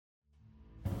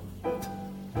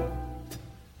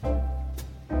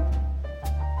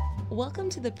Welcome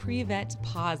to the Pre-Vet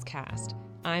Podcast.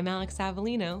 I'm Alex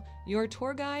Avellino, your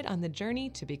tour guide on the journey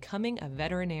to becoming a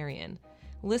veterinarian.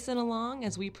 Listen along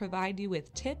as we provide you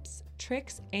with tips,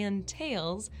 tricks, and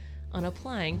tales on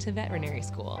applying to veterinary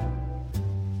school.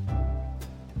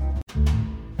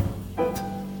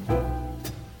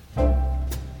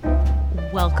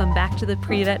 Welcome back to the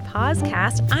Pre-Vet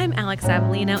Podcast. I'm Alex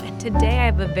Avellino, and today I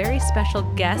have a very special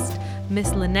guest,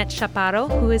 Miss Lynette Chaparro,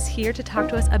 who is here to talk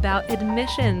to us about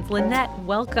admissions. Lynette,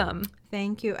 welcome.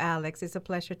 Thank you, Alex. It's a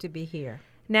pleasure to be here.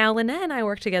 Now, Lynette and I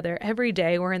work together every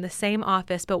day. We're in the same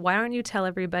office, but why don't you tell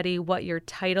everybody what your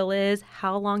title is,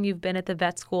 how long you've been at the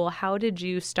vet school, how did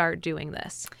you start doing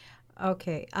this?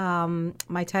 Okay.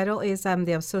 My title is I'm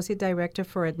the Associate Director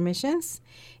for Admissions,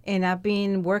 and I've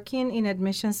been working in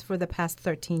admissions for the past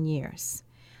 13 years.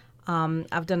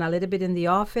 I've done a little bit in the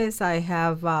office. I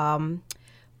have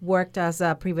worked as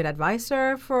a pre-vet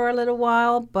advisor for a little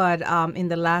while, but in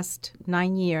the last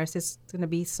 9 years, has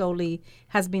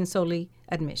been solely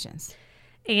admissions.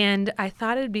 And I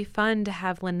thought it'd be fun to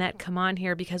have Lynette come on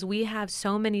here because we have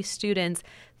so many students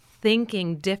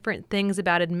thinking different things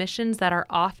about admissions that are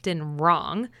often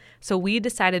wrong. So we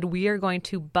decided we are going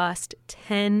to bust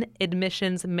 10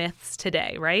 admissions myths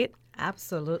today, right?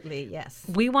 Absolutely, yes.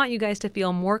 We want you guys to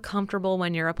feel more comfortable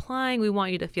when you're applying. We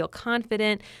want you to feel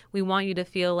confident. We want you to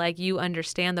feel like you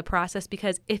understand the process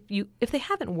because if they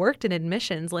haven't worked in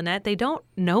admissions, Lynette, they don't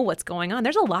know what's going on.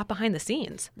 There's a lot behind the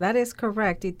scenes. That is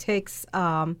correct. It takes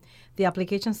the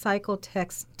application cycle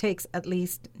takes at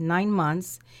least 9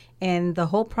 months, and the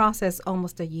whole process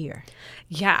almost a year.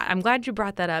 Yeah, I'm glad you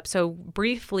brought that up. So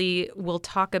briefly, we'll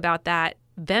talk about that.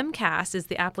 VEMCAS is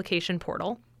the application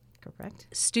portal. Correct.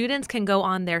 Students can go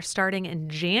on there starting in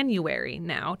January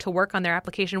now to work on their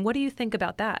application. What do you think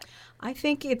about that? I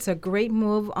think it's a great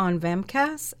move on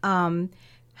VEMCAS.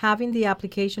 Having the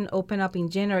application open up in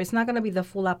January, it's not going to be the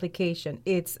full application.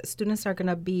 Students are going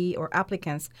to be, or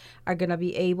applicants are going to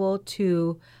be able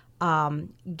to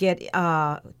get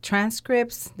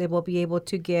transcripts. They will be able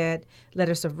to get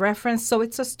letters of reference. So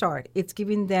it's a start. It's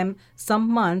giving them some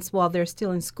months while they're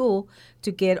still in school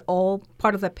to get all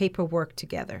part of the paperwork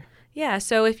together. Yeah,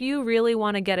 so if you really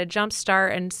want to get a jump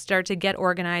start and start to get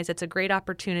organized, it's a great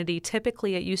opportunity.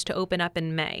 Typically, it used to open up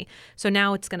in May. So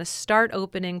now it's going to start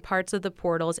opening parts of the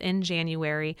portals in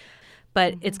January,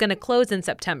 but it's going to close in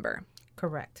September.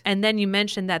 Correct. And then you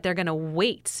mentioned that they're going to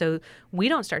wait. So we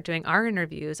don't start doing our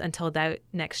interviews until that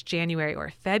next January or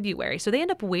February. So they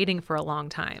end up waiting for a long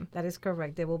time. That is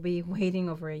correct. They will be waiting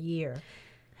over a year.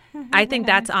 I think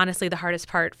that's honestly the hardest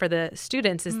part for the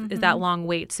students is that long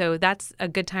wait. So that's a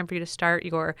good time for you to start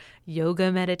your yoga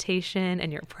meditation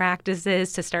and your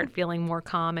practices to start feeling more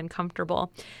calm and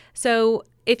comfortable. So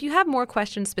if you have more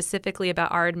questions specifically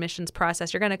about our admissions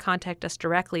process, you're going to contact us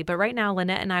directly. But right now,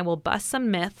 Lynette and I will bust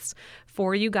some myths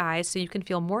for you guys so you can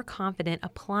feel more confident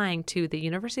applying to the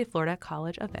University of Florida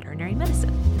College of Veterinary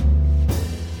Medicine.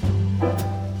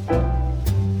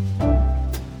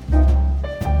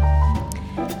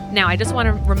 Now, I just want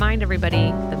to remind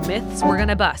everybody the myths we're going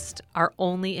to bust are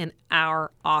only in our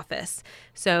office.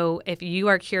 So if you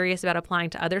are curious about applying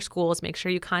to other schools, make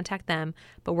sure you contact them.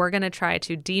 But we're going to try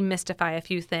to demystify a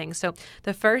few things. So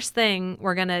the first thing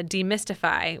we're going to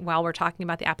demystify while we're talking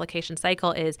about the application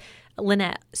cycle is,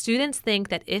 Lynette, students think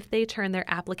that if they turn their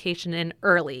application in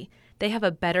early, they have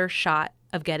a better shot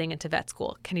of getting into vet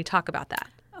school. Can you talk about that?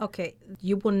 Okay,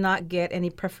 you will not get any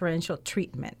preferential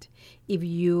treatment if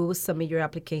you submit your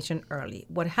application early.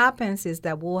 What happens is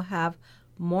that we'll have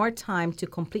more time to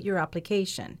complete your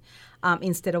application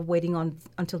instead of waiting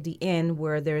until the end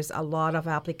where there's a lot of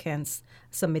applicants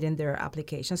submitting their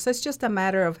application. So it's just a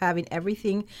matter of having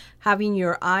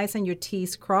your I's and your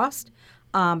T's crossed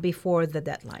before the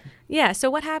deadline. Yeah,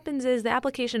 so what happens is the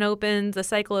application opens, the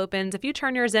cycle opens. If you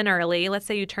turn yours in early, let's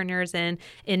say you turn yours in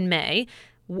May,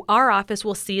 our office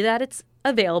will see that it's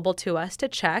available to us to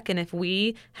check. And if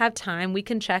we have time, we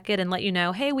can check it and let you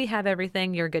know, hey, we have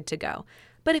everything, you're good to go.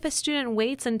 But if a student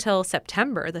waits until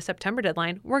September, the September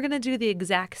deadline, we're going to do the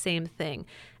exact same thing.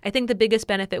 I think the biggest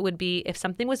benefit would be if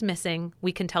something was missing,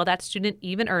 we can tell that student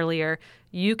even earlier.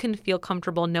 You can feel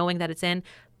comfortable knowing that it's in,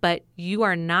 but you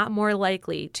are not more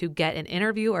likely to get an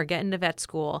interview or get into vet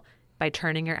school by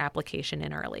turning your application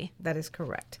in early. That is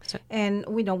correct. And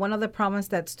we know one of the problems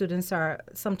that students are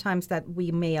sometimes that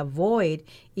we may avoid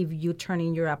if you turn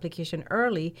in your application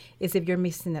early is if you're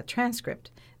missing a transcript.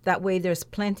 That way there's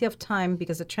plenty of time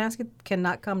because the transcript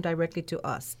cannot come directly to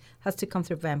us. It has to come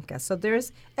through VEMCAS. So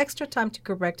there's extra time to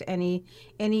correct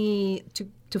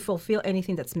to fulfill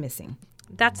anything that's missing.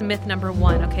 That's myth number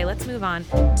one. Okay, let's move on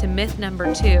to myth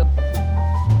number two.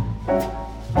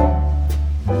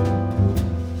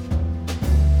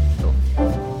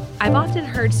 I've often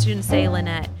heard students say,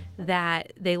 Lynette,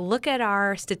 that they look at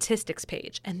our statistics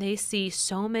page and they see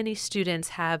so many students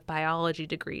have biology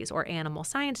degrees or animal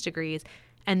science degrees,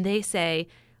 and they say,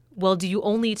 well, do you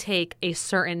only take a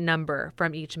certain number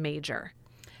from each major?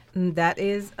 That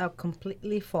is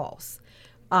completely false.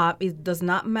 It does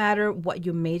not matter what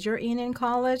you major in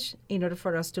college in order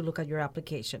for us to look at your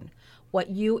application.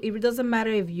 It doesn't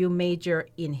matter if you major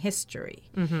in history,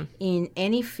 in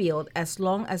any field, as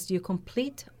long as you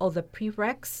complete all the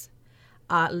prereqs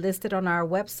listed on our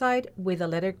website with a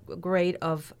letter grade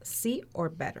of C or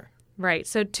better. Right.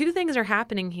 So two things are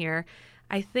happening here.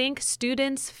 I think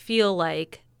students feel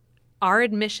like our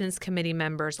admissions committee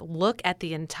members look at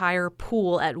the entire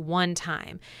pool at one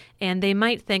time, and they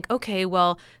might think, okay,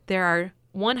 well, there are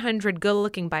 100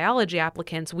 good-looking biology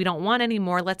applicants. We don't want any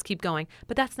more. Let's keep going.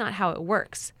 But that's not how it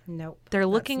works. Nope. They're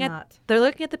looking at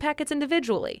the packets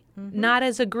individually, not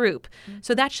as a group.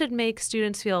 So that should make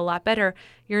students feel a lot better.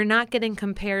 You're not getting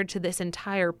compared to this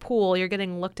entire pool. You're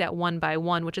getting looked at one by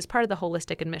one, which is part of the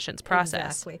holistic admissions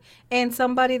process. Exactly. And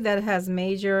somebody that has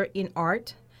major in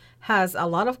art has a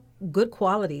lot of good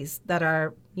qualities that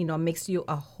are, makes you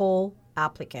a whole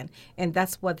applicant. And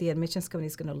that's what the admissions committee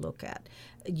is going to look at.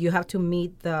 You have to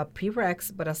meet the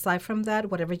prereqs, but aside from that,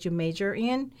 whatever you major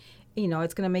in,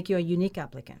 it's going to make you a unique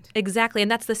applicant. Exactly. And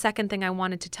that's the second thing I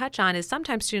wanted to touch on is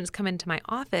sometimes students come into my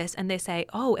office and they say,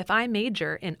 oh, if I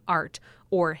major in art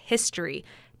or history,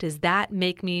 does that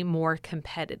make me more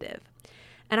competitive?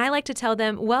 And I like to tell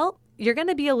them, well, you're going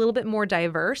to be a little bit more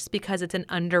diverse because it's an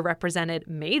underrepresented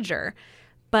major,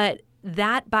 but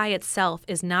that by itself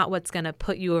is not what's going to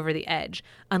put you over the edge.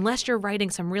 Unless you're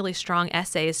writing some really strong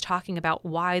essays talking about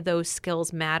why those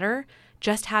skills matter,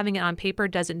 just having it on paper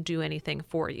doesn't do anything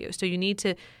for you. So you need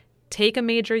to take a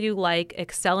major you like,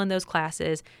 excel in those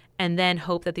classes, and then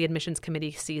hope that the admissions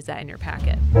committee sees that in your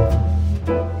packet.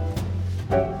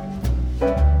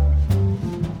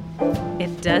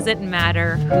 It doesn't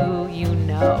matter who you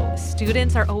know.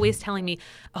 Students are always telling me,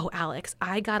 oh, Alex,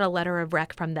 I got a letter of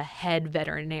rec from the head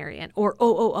veterinarian. Or,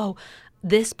 oh,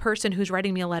 this person who's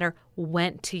writing me a letter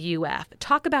went to UF.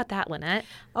 Talk about that, Lynette.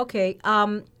 Okay.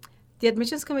 The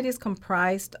admissions committee is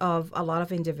comprised of a lot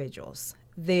of individuals.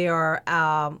 They are,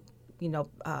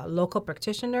 local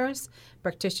practitioners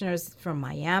from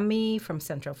Miami, from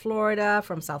Central Florida,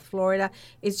 from South Florida.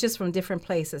 It's just from different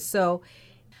places. So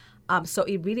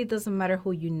it really doesn't matter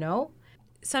who you know.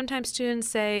 Sometimes students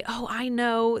say, oh, I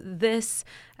know this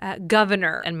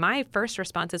governor. And my first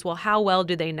response is, well, how well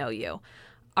do they know you?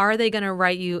 Are they going to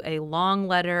write you a long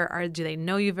letter? Or do they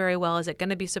know you very well? Is it going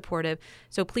to be supportive?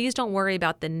 So please don't worry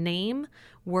about the name.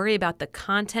 Worry about the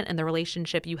content and the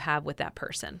relationship you have with that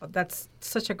person. That's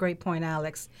such a great point,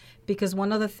 Alex, because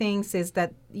one of the things is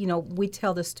that, we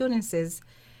tell the students is,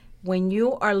 when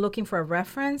you are looking for a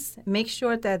reference, make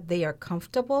sure that they are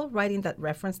comfortable writing that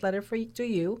reference letter to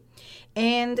you,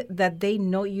 and that they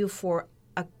know you for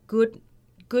a good,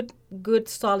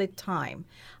 solid time.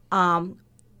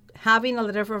 Having a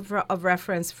letter of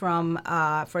reference from,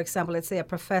 for example, let's say a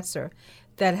professor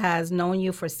that has known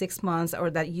you for 6 months,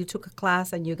 or that you took a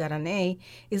class and you got an A,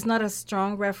 is not a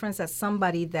strong reference as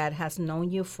somebody that has known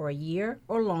you for a year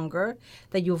or longer,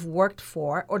 that you've worked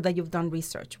for, or that you've done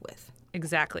research with.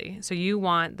 Exactly. So you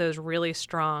want those really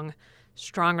strong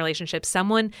relationships.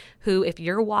 Someone who, if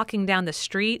you're walking down the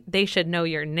street, they should know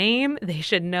your name, they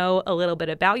should know a little bit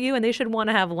about you, and they should want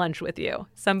to have lunch with you.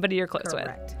 Somebody you're close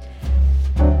Correct. with.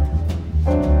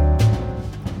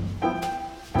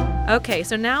 Okay,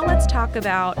 so now let's talk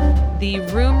about the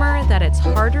rumor that it's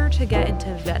harder to get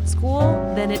into vet school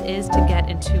than it is to get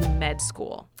into med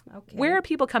school. Okay. Where are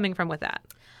people coming from with that?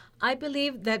 I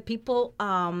believe that people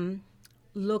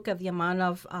look at the amount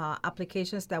of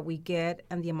applications that we get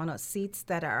and the amount of seats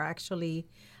that are actually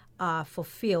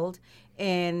fulfilled.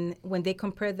 And when they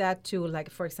compare that to, like,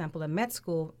 for example, a med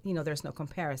school, there's no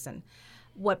comparison.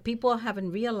 What people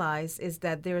haven't realized is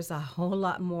that there's a whole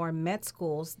lot more med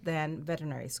schools than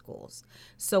veterinary schools.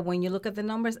 So when you look at the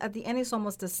numbers, at the end, it's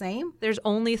almost the same. There's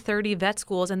only 30 vet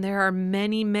schools, and there are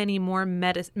many, many more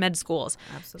med schools.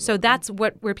 Absolutely. So that's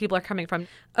where people are coming from.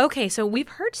 Okay, so we've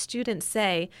heard students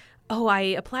say, oh, I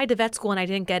applied to vet school and I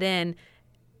didn't get in.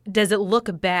 Does it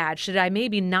look bad? Should I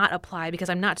maybe not apply because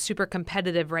I'm not super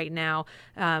competitive right now?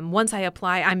 Once I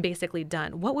apply, I'm basically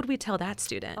done. What would we tell that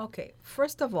student? Okay,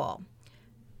 first of all,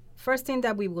 first thing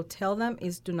that we will tell them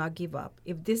is do not give up.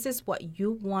 If this is what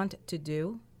you want to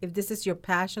do, if this is your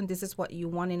passion, this is what you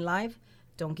want in life,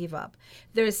 Don't give up.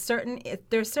 There's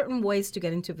certain ways to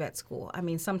get into vet school. I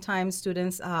mean, sometimes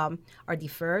students are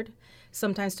deferred.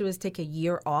 Sometimes students take a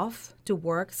year off to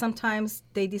work. Sometimes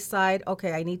they decide,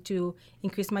 okay, I need to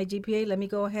increase my GPA. Let me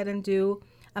go ahead and do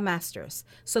a master's.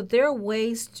 So there are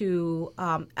ways to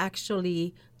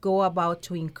actually go about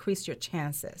to increase your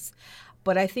chances.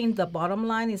 But I think the bottom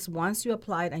line is once you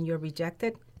applied and you're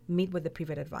rejected, meet with the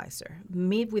pre-vet advisor.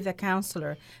 Meet with a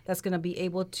counselor that's going to be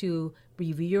able to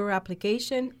review your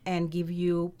application and give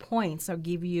you points or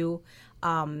give you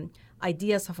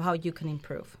ideas of how you can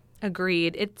improve.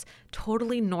 Agreed. It's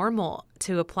totally normal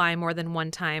to apply more than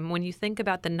one time. When you think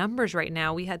about the numbers right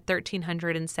now, we had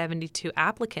 1,372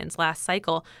 applicants last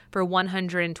cycle for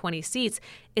 120 seats.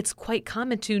 It's quite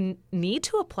common to need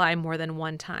to apply more than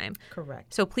one time.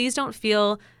 Correct. So please don't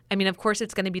feel, of course,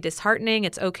 it's going to be disheartening.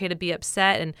 It's okay to be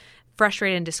upset and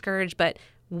frustrated and discouraged, but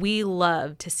we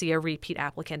love to see a repeat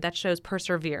applicant. That shows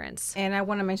perseverance. And I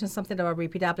want to mention something about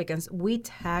repeat applicants. We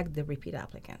tag the repeat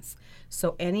applicants.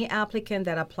 So any applicant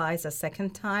that applies a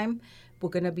second time, we're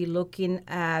going to be looking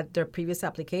at their previous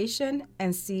application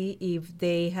and see if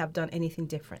they have done anything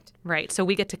different. Right. So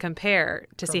we get to compare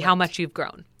to Correct. see how much you've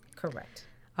grown. Correct.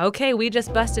 Okay, we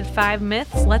just busted 5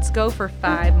 myths. Let's go for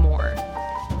 5 more.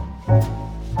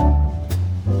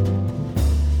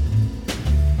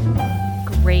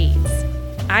 Grades.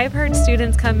 I've heard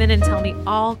students come in and tell me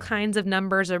all kinds of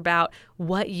numbers about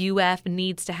what UF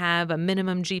needs to have, a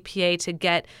minimum GPA to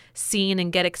get seen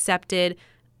and get accepted.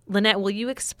 Lynette, will you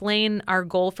explain our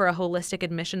goal for a holistic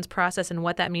admissions process and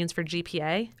what that means for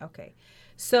GPA? Okay.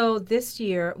 So this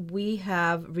year we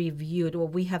have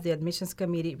the admissions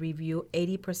committee review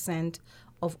 80%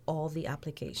 of all the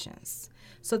applications.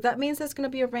 So that means there's going to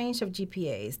be a range of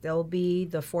GPAs. There'll be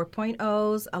the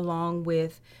 4.0s along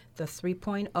with the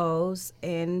 3.0s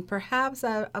and perhaps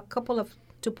a couple of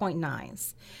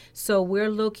 2.9s. So we're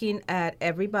looking at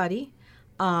everybody.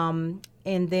 And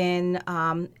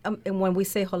when we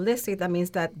say holistic, that means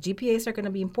that GPAs are going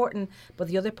to be important, but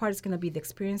the other part is going to be the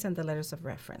experience and the letters of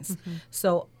reference. Mm-hmm.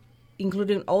 So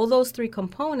including all those 3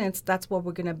 components, that's what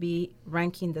we're going to be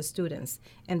ranking the students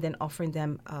and then offering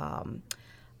them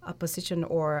a position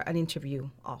or an interview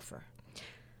offer.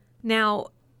 Now,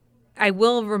 I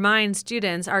will remind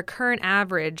students our current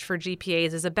average for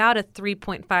GPAs is about a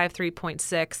 3.5,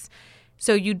 3.6.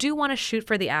 So you do want to shoot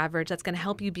for the average. That's going to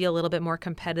help you be a little bit more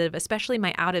competitive, especially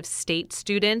my out-of-state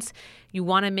students. You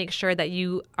want to make sure that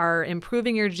you are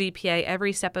improving your GPA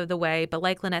every step of the way. But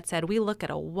like Lynette said, we look at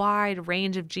a wide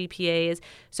range of GPAs.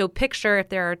 So picture if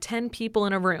there are 10 people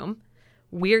in a room,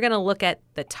 we're going to look at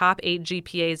the top 8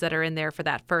 GPAs that are in there for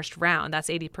that first round. That's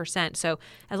 80%. So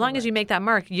as long as you make that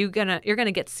mark, you're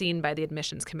gonna get seen by the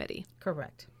admissions committee.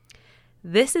 Correct.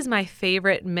 This is my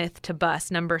favorite myth to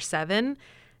bust, number 7,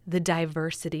 the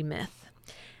diversity myth.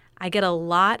 I get a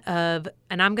lot of,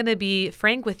 and I'm going to be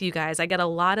frank with you guys, I get a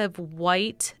lot of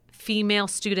white female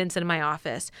students in my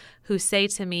office who say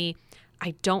to me,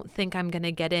 I don't think I'm going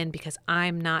to get in because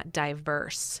I'm not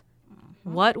diverse.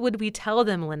 Mm-hmm. What would we tell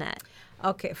them, Lynette?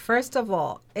 Okay, first of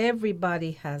all,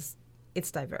 everybody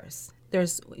it's diverse.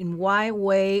 There's in one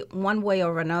way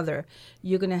or another,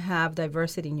 you're going to have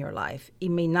diversity in your life. It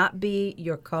may not be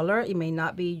your color. It may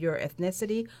not be your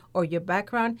ethnicity or your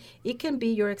background. It can be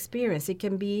your experience. It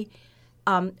can be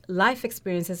life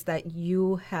experiences that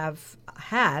you have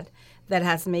had that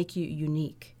has made you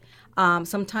unique.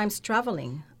 Sometimes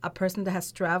traveling. A person that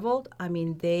has traveled,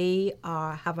 they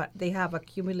have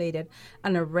accumulated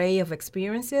an array of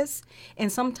experiences,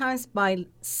 and sometimes by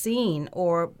seeing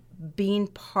or being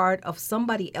part of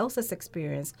somebody else's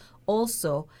experience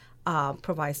also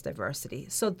provides diversity.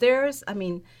 So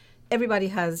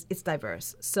everybody it's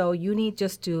diverse. So you need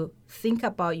just to think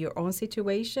about your own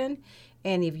situation,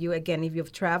 and if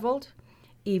you've traveled,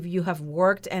 if you have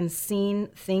worked and seen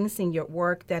things in your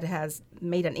work that has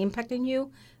made an impact in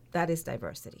you, that is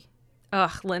diversity.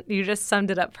 Ugh, Lynn, you just summed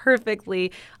it up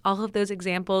perfectly. All of those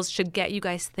examples should get you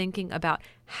guys thinking about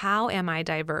how am I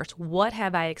diverse? What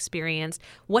have I experienced?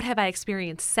 What have I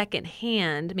experienced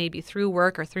secondhand, maybe through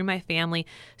work or through my family?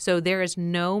 So there is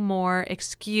no more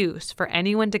excuse for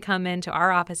anyone to come into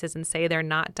our offices and say they're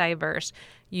not diverse.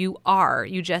 You are.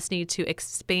 You just need to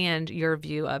expand your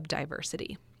view of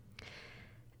diversity.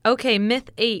 Okay,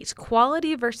 myth 8,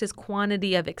 quality versus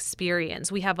quantity of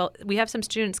experience. We have some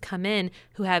students come in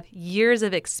who have years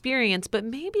of experience, but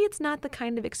maybe it's not the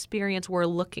kind of experience we're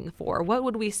looking for. What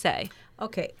would we say?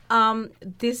 Okay,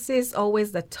 this is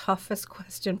always the toughest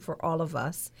question for all of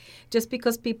us, just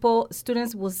because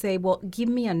students will say, well, give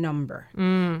me a number.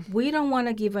 We don't want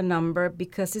to give a number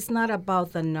because it's not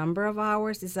about the number of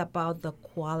hours, it's about the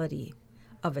quality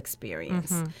of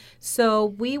experience. So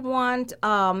we want,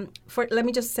 let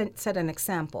me just set an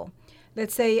example.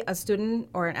 Let's say a student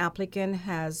or an applicant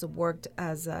has worked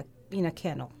as in a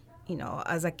kennel,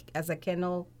 as a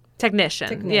kennel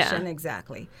technician, yeah.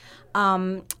 Exactly.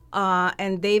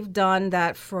 And they've done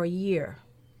that for a year.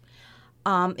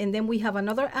 And then we have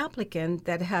another applicant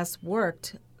that has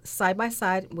worked side by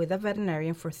side with a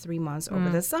veterinarian for 3 months over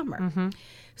the summer.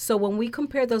 So when we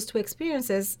compare those two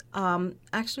experiences,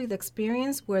 actually the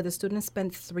experience where the student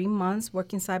spent 3 months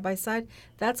working side by side,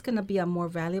 that's going to be a more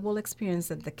valuable experience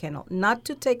than the kennel. Not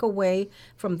to take away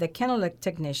from the kennel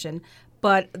technician,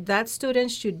 but that student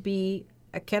should be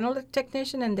a kennel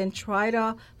technician and then try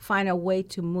to find a way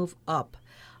to move up.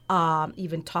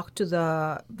 Even talk to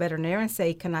the veterinarian,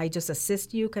 say, can I just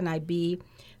assist you? Can I be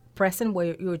present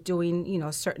where you're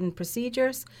doing, certain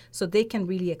procedures, so they can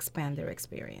really expand their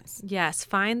experience. Yes,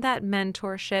 find that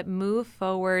mentorship, move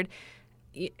forward.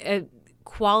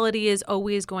 Quality is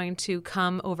always going to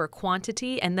come over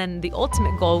quantity, and then the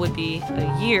ultimate goal would be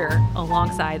a year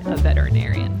alongside a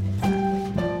veterinarian.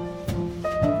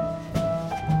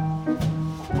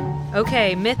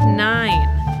 Okay, myth 9.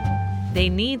 They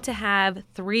need to have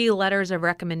 3 letters of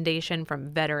recommendation from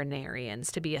veterinarians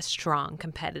to be a strong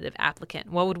competitive applicant.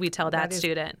 What would we tell that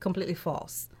student? Completely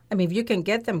false. I mean, if you can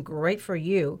get them, great for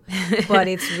you. But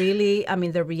it's really,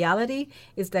 the reality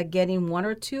is that getting 1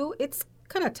 or 2, it's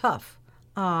kind of tough.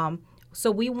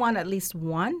 So we want at least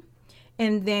 1.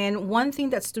 And then one thing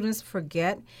that students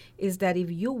forget is that if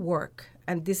you work,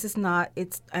 and it's not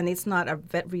a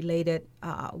vet-related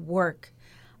work,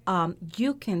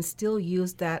 you can still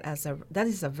use that that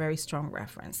is a very strong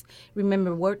reference.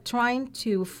 Remember, we're trying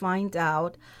to find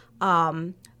out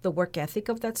the work ethic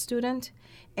of that student.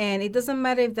 And it doesn't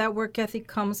matter if that work ethic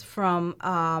comes from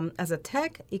as a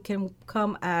tech. It can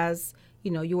come as,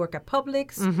 you work at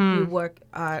Publix, you work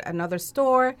at another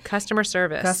store. Customer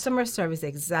service,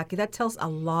 exactly. That tells a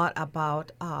lot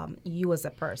about you as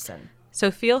a person. So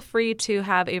feel free to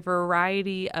have a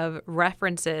variety of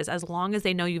references as long as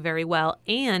they know you very well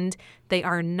and they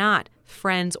are not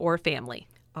friends or family.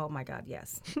 Oh, my God,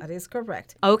 yes. That is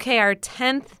correct. Okay, our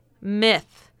 10th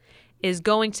myth is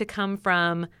going to come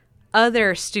from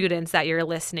other students that you're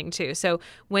listening to. So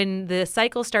when the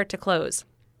cycles start to close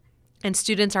and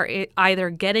students are either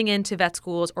getting into vet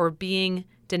schools or being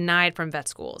denied from vet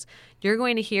schools, you're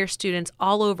going to hear students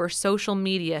all over social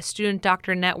media, Student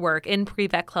Doctor Network, in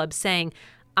pre-vet clubs saying,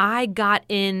 I got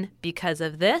in because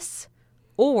of this,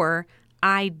 or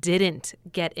I didn't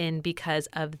get in because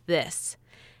of this.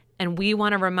 And we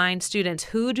want to remind students,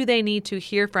 who do they need to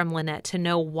hear from, Lynette, to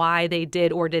know why they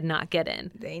did or did not get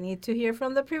in? They need to hear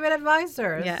from the pre-vet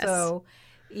advisor. Yes. So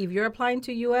if you're applying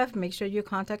to UF, make sure you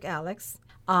contact Alex.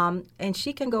 And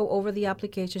she can go over the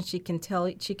application. She can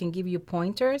give you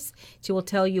pointers. She will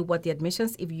tell you what the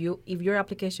admissions, if your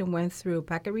application went through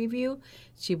packet review,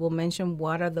 she will mention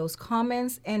what are those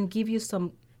comments and give you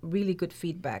some really good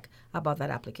feedback about that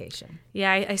application.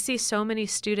 Yeah, I see so many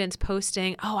students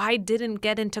posting, oh, I didn't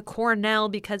get into Cornell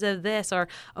because of this, or,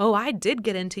 oh, I did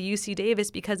get into UC Davis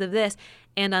because of this.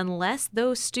 And unless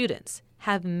those students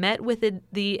have met with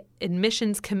the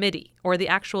admissions committee or the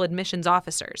actual admissions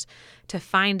officers to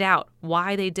find out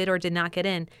why they did or did not get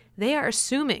in, they are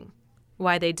assuming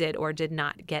why they did or did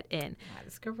not get in. That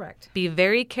is correct. Be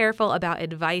very careful about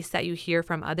advice that you hear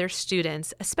from other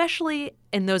students, especially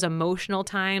in those emotional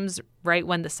times, right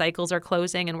when the cycles are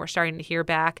closing and we're starting to hear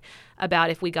back about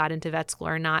if we got into vet school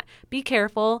or not. Be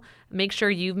careful. Make sure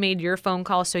you've made your phone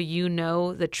call so you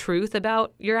know the truth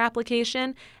about your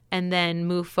application, and then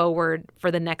move forward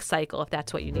for the next cycle if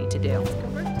that's what you need to do.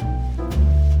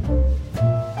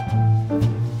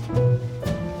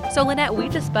 So, Lynette, we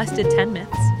just busted 10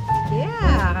 myths.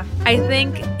 Yeah. I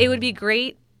think it would be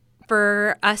great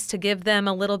for us to give them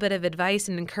a little bit of advice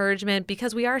and encouragement,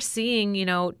 because we are seeing,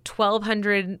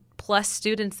 1,200 plus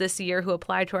students this year who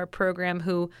apply to our program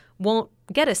who won't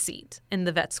get a seat in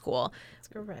the vet school. That's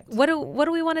correct. What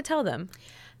do we want to tell them?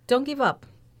 Don't give up.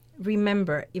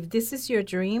 Remember, if this is your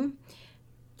dream,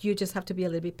 you just have to be a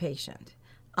little bit patient.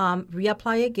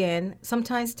 Reapply again.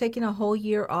 Sometimes taking a whole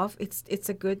year off, it's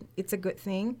a good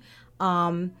thing.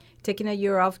 Taking a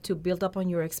year off to build up on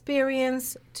your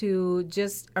experience, to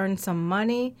just earn some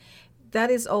money, that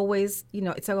is always,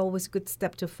 it's always a good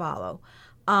step to follow.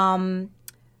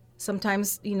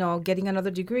 Sometimes, getting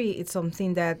another degree, it's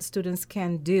something that students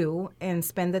can do and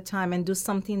spend the time and do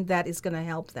something that is going to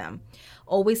help them.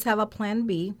 Always have a plan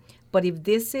B, but if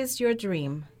this is your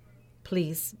dream,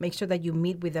 please make sure that you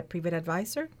meet with a pre-vet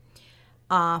advisor.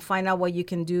 Find out what you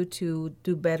can do to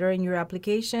do better in your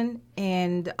application,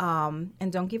 and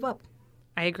don't give up.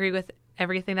 I agree with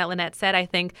everything that Lynette said. I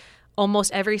think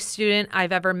almost every student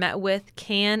I've ever met with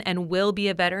can and will be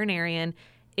a veterinarian.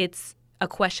 It's a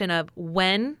question of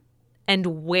when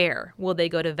and where will they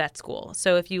go to vet school.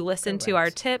 So if you listen to our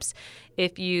tips,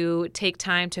 if you take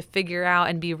time to figure out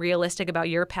and be realistic about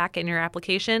your packet and your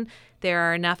application, there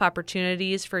are enough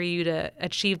opportunities for you to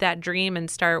achieve that dream and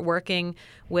start working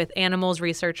with animals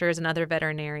researchers and other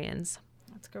veterinarians.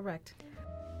 That's correct.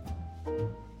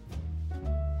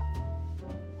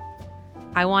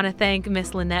 I want to thank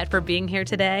Miss Lynette for being here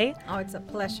today. Oh, it's a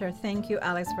pleasure. Thank you,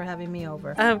 Alex, for having me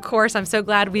over. Of course, I'm so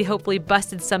glad we hopefully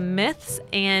busted some myths.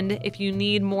 And if you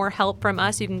need more help from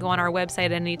us, you can go on our website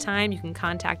at any time. You can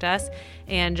contact us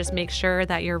and just make sure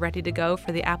that you're ready to go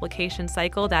for the application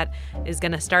cycle that is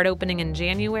going to start opening in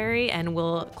January and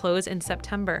will close in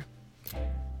September.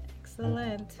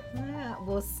 Excellent. Yeah,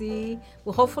 we'll see.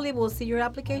 Well, hopefully we'll see your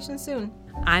application soon.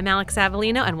 I'm Alex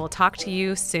Avellino, and we'll talk to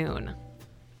you soon.